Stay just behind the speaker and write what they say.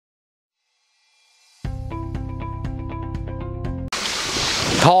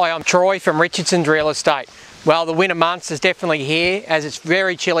Hi, I'm Troy from Richardson's Real Estate. Well, the winter months is definitely here as it's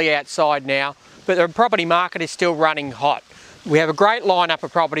very chilly outside now, but the property market is still running hot. We have a great lineup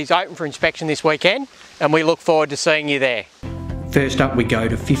of properties open for inspection this weekend and we look forward to seeing you there. First up we go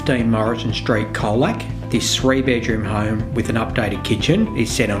to 15 Morrison Street, Colac. This 3-bedroom home with an updated kitchen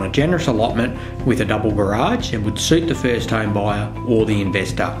is set on a generous allotment with a double garage and would suit the first home buyer or the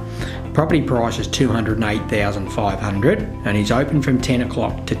investor. Property price is $208,500 and is open from 10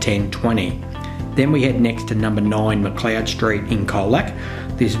 o'clock to 10:20. Then we head next to number 9 McLeod Street in Colac.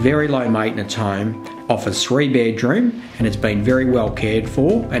 This very low maintenance home offers 3-bedroom and it's been very well cared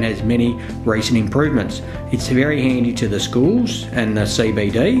for and has many recent improvements. It's very handy to the schools and the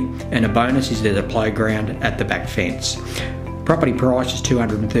CBD, and a bonus is there's a playground at the back fence. Property price is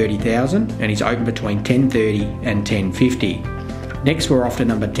 $230,000 and is open between 10:30 and 10:50. Next we're off to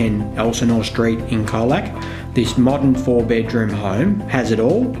number 10 Elsinore Street in Colac. This modern 4-bedroom home has it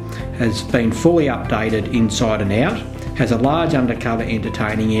all, has been fully updated inside and out, has a large undercover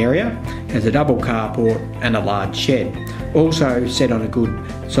entertaining area, has a double carport and a large shed. Also set on a good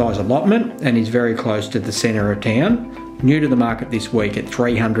size allotment and is very close to the centre of town. New to the market this week at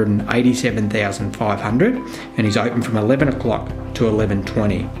 $387,500 and is open from 11 o'clock to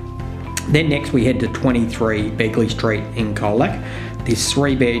 11:20. Then next we head to 23 Begley Street in Colac. This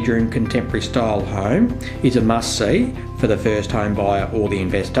 3-bedroom contemporary style home is a must-see for the first home buyer or the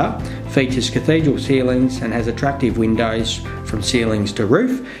investor. Features cathedral ceilings and has attractive windows from ceilings to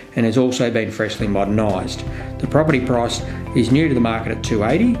roof and has also been freshly modernised. The property price is new to the market at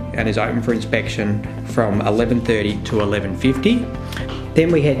 $280,000 and is open for inspection from 11:30 to 11:50. Then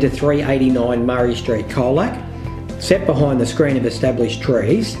we head to 389 Murray Street, Colac. Set behind the screen of established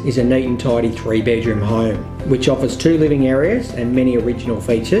trees is a neat and tidy 3-bedroom home, which offers 2 living areas and many original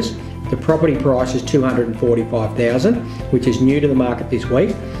features. The property price is $245,000, which is new to the market this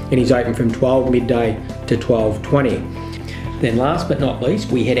week and is open from 12 midday to 12:20. Then last but not least,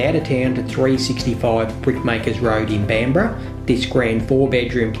 we head out of town to 365 Brickmakers Road in Bamborough. This grand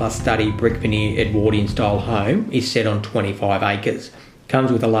 4-bedroom plus study brick veneer Edwardian style home is set on 25 acres. Comes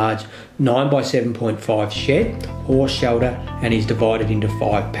with a large 9 by 7.5 shed, horse shelter and is divided into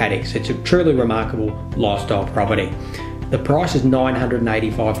 5 paddocks. It's a truly remarkable lifestyle property. The price is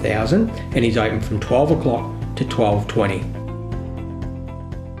 $985,000 and is open from 12 o'clock to 12:20.